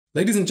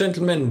Ladies and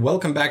gentlemen,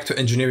 welcome back to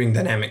Engineering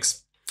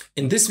Dynamics.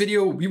 In this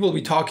video, we will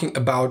be talking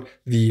about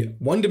the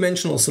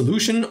one-dimensional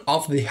solution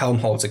of the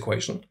Helmholtz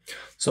equation.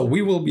 So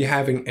we will be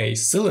having a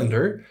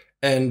cylinder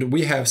and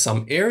we have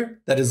some air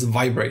that is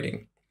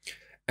vibrating.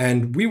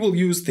 And we will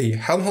use the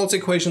Helmholtz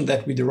equation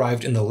that we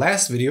derived in the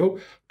last video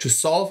to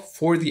solve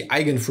for the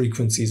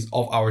eigenfrequencies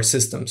of our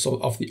system, so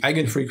of the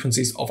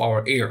eigenfrequencies of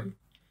our air.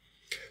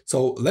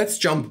 So let's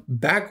jump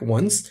back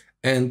once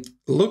and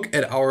look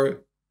at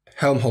our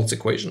Helmholtz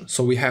equation.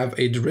 So we have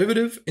a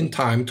derivative in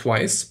time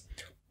twice,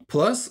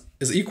 plus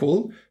is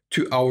equal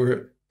to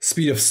our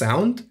speed of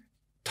sound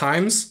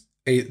times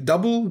a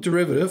double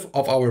derivative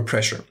of our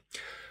pressure.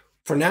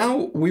 For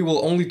now, we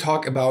will only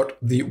talk about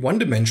the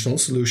one-dimensional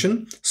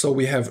solution. So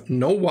we have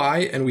no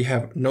y and we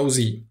have no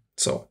z.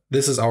 So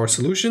this is our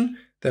solution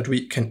that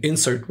we can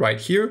insert right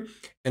here,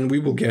 and we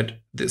will get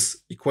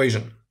this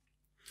equation.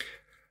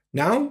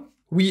 Now,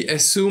 we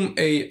assume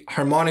a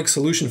harmonic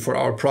solution for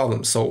our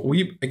problem. So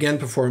we again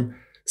perform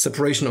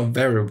separation of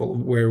variable,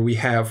 where we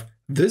have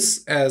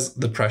this as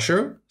the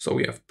pressure. So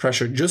we have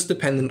pressure just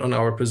dependent on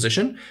our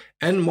position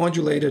and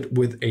modulated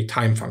with a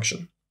time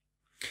function.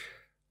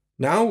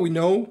 Now we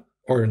know,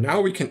 or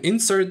now we can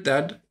insert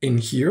that in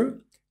here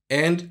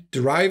and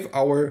derive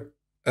our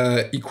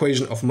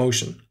equation of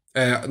motion.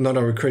 Not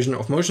our equation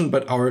of motion,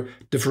 but our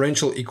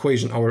differential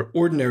equation, our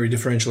ordinary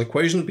differential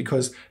equation,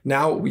 because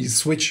now we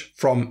switch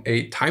from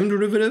a time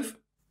derivative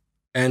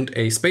and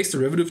a space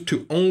derivative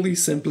to only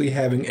simply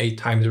having a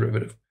time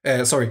derivative.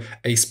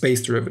 A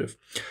space derivative.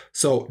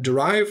 So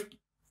derive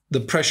the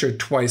pressure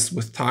twice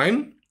with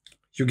time.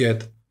 You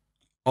get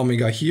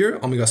omega here,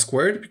 omega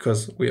squared,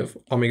 because we have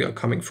omega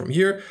coming from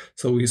here.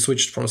 So we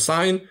switched from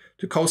sine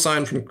to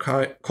cosine, from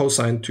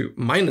cosine to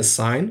minus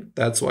sine.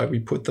 That's why we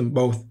put them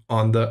both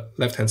on the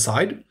left-hand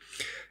side.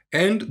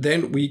 And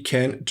then we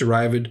can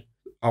derive it,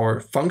 our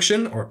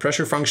function, our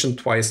pressure function,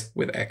 twice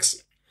with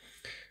x.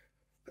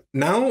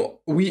 Now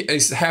we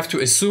have to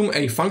assume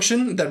a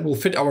function that will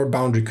fit our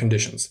boundary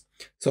conditions.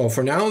 So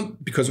for now,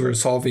 because we're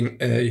solving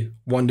a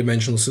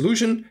one-dimensional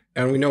solution,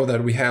 and we know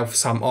that we have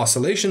some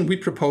oscillation, we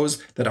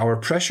propose that our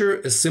pressure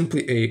is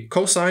simply a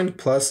cosine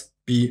plus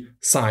b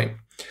sine.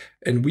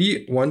 And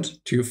we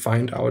want to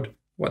find out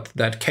what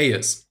that k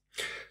is.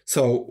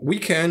 So we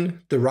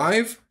can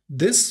derive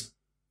this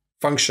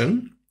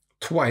function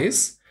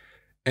twice,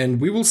 and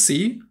we will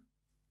see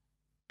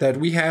that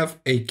we have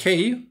a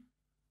k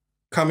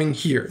coming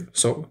here.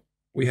 So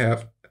we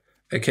have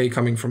a k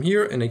coming from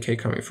here and a k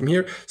coming from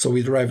here. So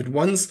we derive it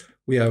once,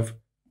 we have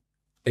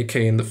a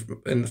k in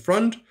the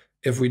front.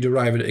 If we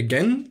derive it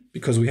again,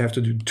 because we have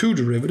to do two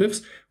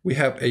derivatives, we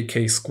have a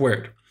k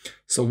squared.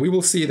 So we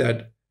will see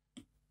that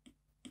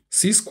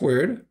c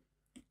squared,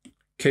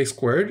 k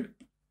squared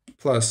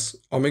plus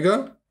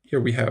omega, here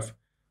we have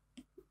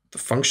the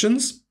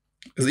functions,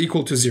 is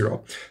equal to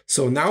 0.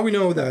 So now we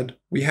know that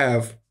we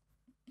have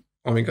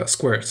omega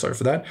squared, sorry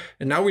for that.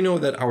 And now we know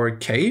that our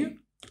k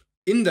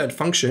in that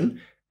function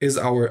is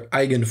our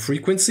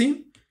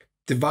eigenfrequency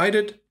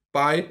divided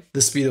by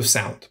the speed of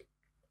sound.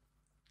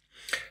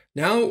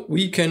 Now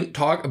we can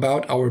talk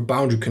about our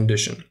boundary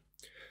condition.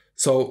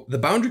 So the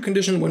boundary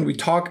condition, when we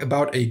talk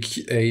about a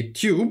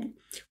tube,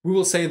 we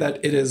will say that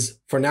it is,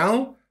 for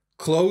now,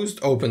 closed,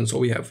 open. So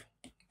we have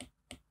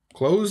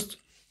closed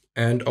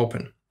and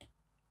open.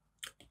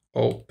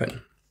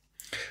 Open.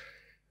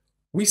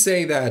 We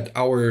say that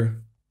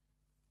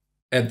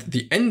at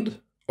the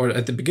end, or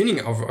at the beginning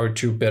of our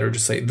tube, better to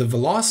say, the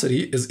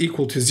velocity is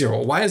equal to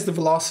 0. Why is the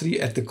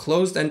velocity at the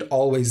closed end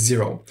always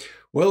 0?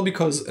 Well,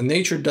 because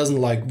nature doesn't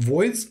like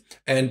voids,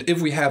 and if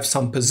we have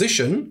some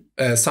position,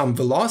 some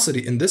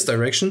velocity in this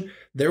direction,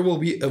 there will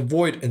be a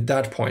void at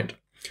that point.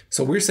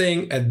 So we're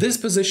saying at this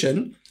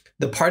position,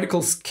 the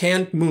particles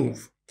can't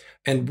move.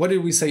 And what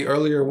did we say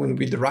earlier when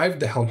we derived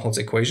the Helmholtz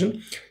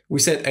equation? We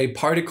said a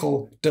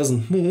particle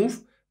doesn't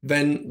move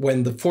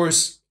when the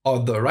force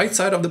on the right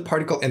side of the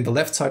particle and the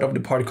left side of the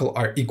particle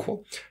are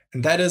equal.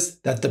 And that is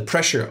that the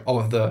pressure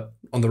on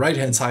the right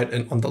hand side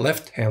and on the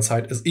left hand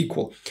side is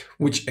equal,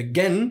 which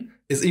again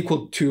is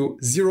equal to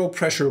 0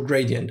 pressure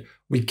gradient.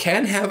 We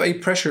can have a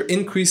pressure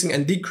increasing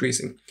and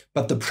decreasing,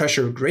 but the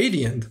pressure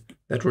gradient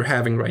that we're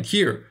having right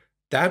here,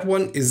 that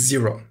one is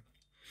 0.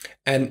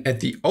 And at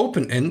the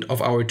open end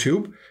of our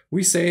tube,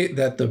 we say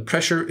that the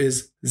pressure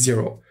is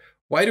 0.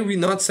 Why do we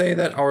not say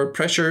that our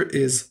pressure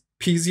is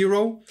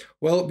P0?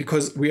 Well,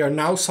 because we are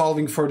now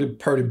solving for the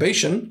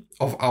perturbation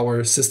of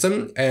our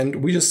system,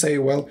 and we just say,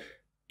 well,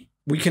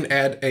 we can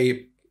add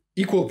a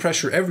equal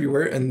pressure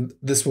everywhere, and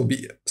this will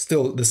be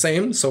still the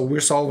same. So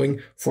we're solving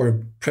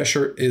for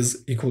pressure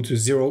is equal to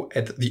 0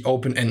 at the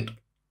open end.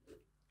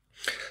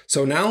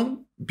 So now,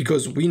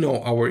 because we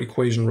know our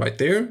equation right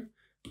there,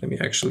 let me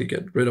actually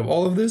get rid of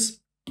all of this.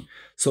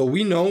 So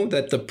we know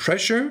that the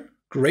pressure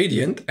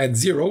gradient at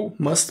 0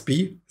 must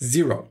be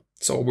 0.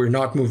 So we're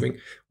not moving.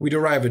 We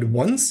derive it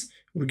once,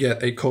 we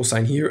get a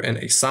cosine here and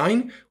a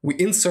sine. We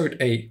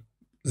insert a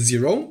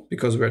 0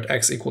 because we're at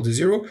x equal to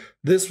 0.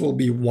 This will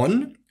be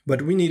 1,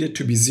 but we need it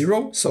to be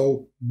 0.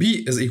 So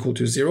b is equal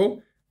to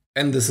 0,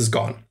 and this is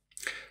gone.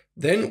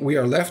 then we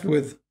are left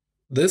with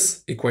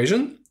this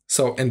equation.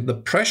 So, and the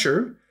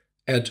pressure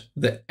at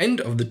the end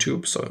of the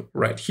tube, so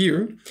right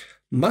here,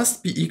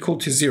 must be equal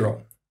to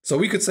 0. So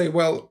we could say,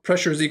 well,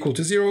 pressure is equal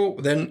to 0,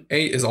 then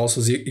A is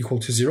also equal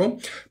to 0.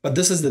 But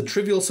this is the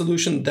trivial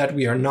solution that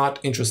we are not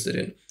interested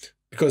in.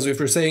 Because if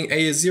we're saying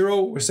A is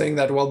 0, we're saying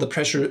that, well, the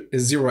pressure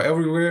is 0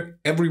 everywhere,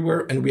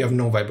 and we have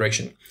no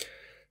vibration.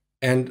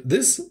 And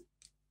this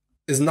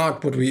is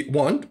not what we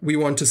want. We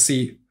want to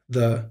see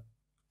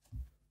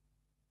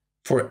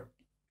for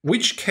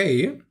which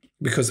K,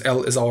 because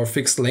L is our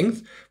fixed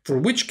length, for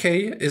which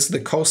K is the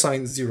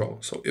cosine 0.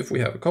 So if we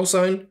have a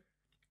cosine,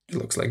 it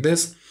looks like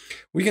this.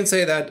 We can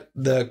say that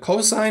the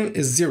cosine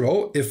is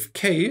 0 if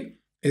K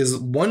is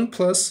 1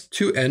 plus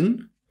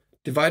 2n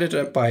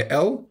divided by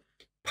L,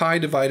 pi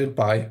divided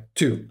by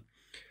 2.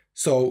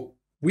 So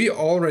we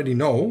already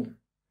know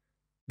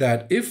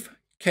that if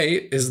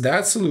K is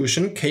that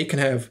solution, K can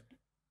have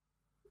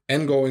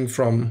n going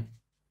from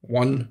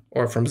 1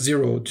 or from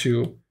 0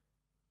 to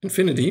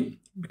infinity,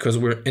 because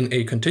we're in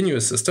a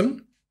continuous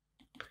system.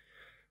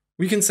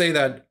 We can say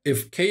that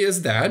if K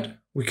is that,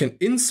 we can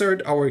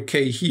insert our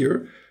K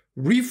here,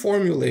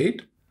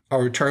 reformulate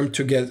our term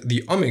to get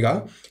the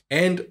omega,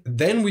 and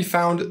then we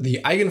found the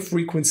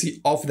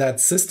eigenfrequency of that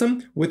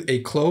system with a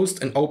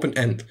closed and open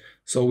end.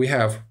 So we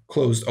have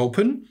closed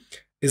open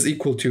is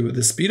equal to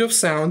the speed of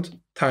sound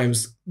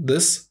times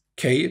this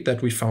K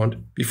that we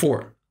found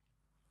before,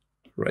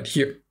 right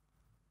here.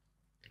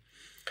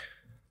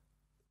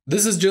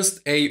 This is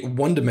just a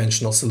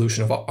one-dimensional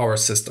solution of our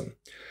system.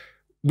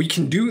 We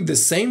can do the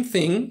same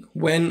thing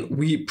when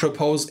we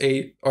propose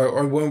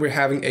or when we're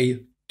having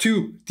a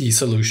 2D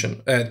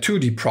solution, a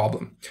 2D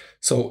problem.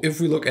 So if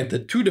we look at the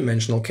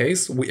two-dimensional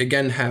case, we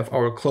again have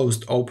our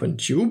closed open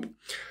tube.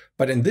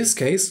 But in this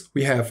case,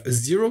 we have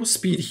 0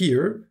 speed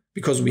here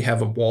because we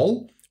have a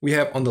wall. We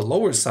have on the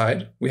lower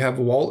side, we have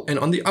a wall, and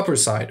on the upper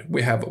side,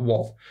 we have a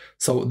wall.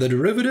 So the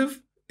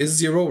derivative is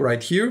 0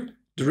 right here.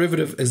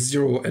 Derivative is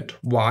 0 at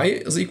y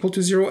is equal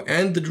to 0,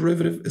 and the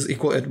derivative is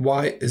equal at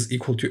y is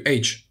equal to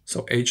h.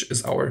 So h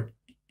is our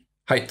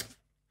height.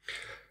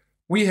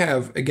 We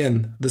have,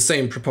 again, the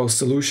same proposed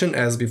solution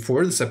as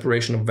before, the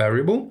separation of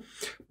variable,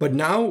 but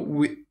now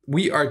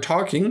we are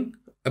talking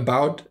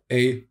about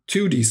a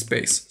 2D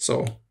space.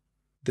 So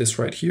this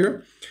right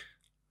here,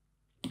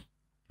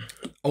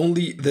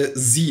 only the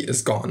z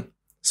is gone.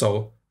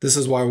 So this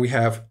is why we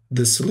have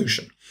this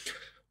solution.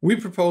 We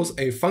propose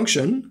a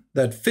function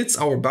that fits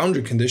our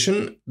boundary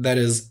condition, that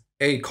is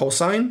a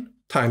cosine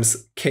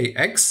times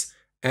kx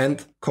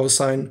and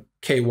cosine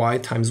ky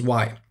times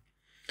y.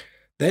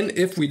 Then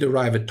if we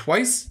derive it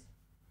twice,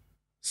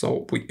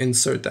 so we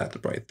insert that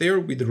right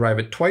there, we derive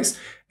it twice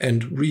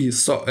and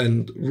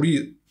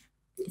repackage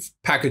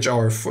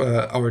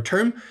our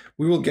term,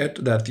 we will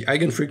get that the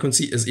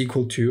eigenfrequency is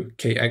equal to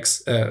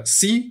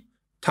c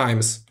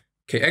times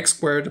kx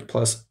squared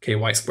plus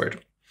ky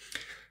squared.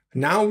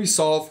 Now we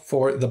solve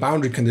for the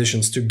boundary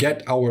conditions to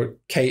get our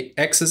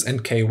kx's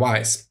and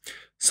ky's.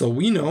 So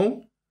we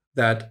know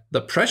that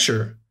the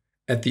pressure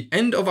at the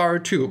end of our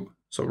tube,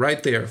 so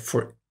right there,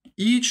 for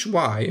each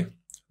y,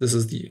 this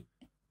is the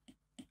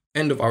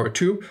end of our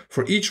tube,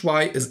 for each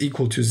y is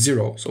equal to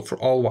 0, so for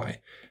all y.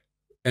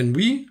 And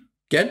we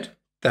get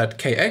that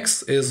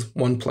kx is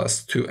 1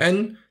 plus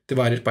 2n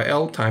divided by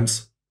L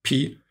times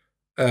p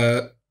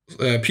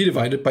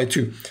divided by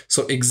 2.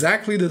 So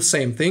exactly the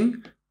same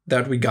thing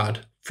that we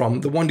got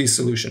from the 1D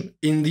solution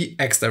in the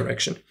x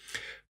direction.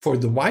 For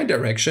the y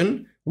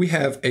direction, we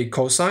have a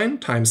cosine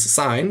times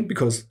sine,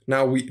 because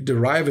now we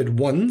derive it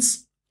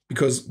once,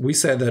 because we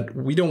said that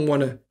we don't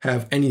want to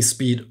have any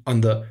speed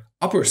on the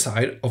upper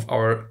side of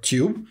our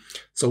tube.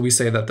 So we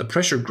say that the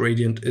pressure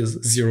gradient is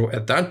 0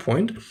 at that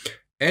point.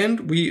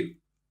 And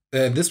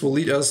this will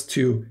lead us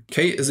to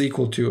k is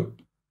equal to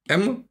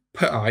m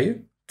per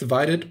I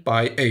divided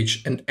by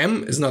h. And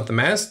m is not the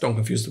mass, don't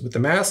confuse it with the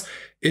mass,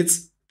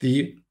 it's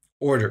the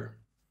order.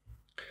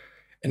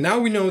 And now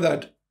we know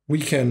that we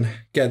can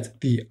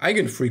get the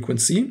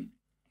eigenfrequency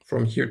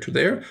from here to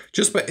there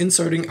just by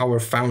inserting our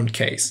found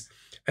case.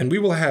 And we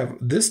will have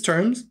this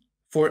terms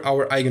for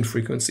our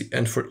eigenfrequency.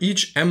 And for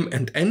each m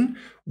and n,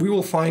 we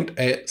will find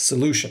a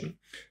solution.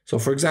 So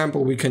for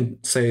example, we can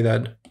say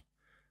that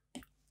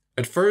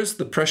at first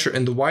the pressure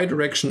in the y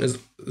direction is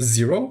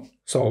 0,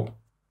 so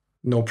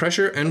no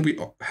pressure, and we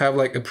have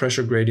like a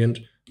pressure gradient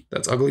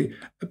that's ugly,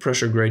 a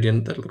pressure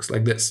gradient that looks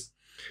like this.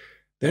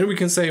 Then we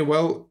can say,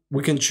 well,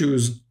 we can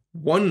choose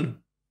one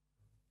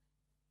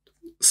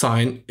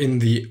sign in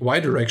the y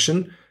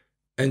direction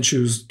and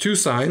choose two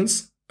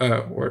signs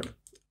or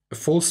a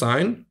full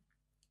sign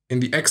in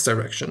the x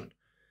direction.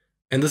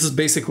 And this is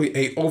basically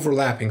a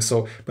overlapping.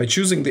 So by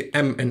choosing the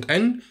m and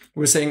n,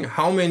 we're saying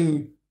how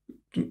many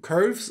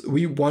curves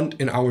we want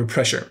in our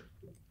pressure.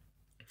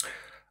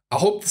 I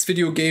hope this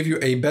video gave you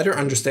a better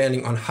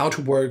understanding on how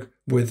to work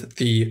with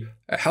the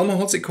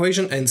Helmholtz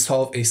equation and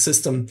solve a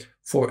system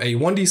for a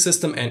 1D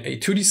system and a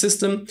 2D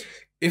system.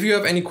 If you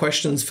have any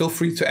questions, feel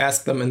free to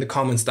ask them in the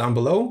comments down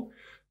below.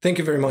 Thank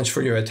you very much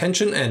for your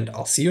attention, and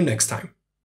I'll see you next time.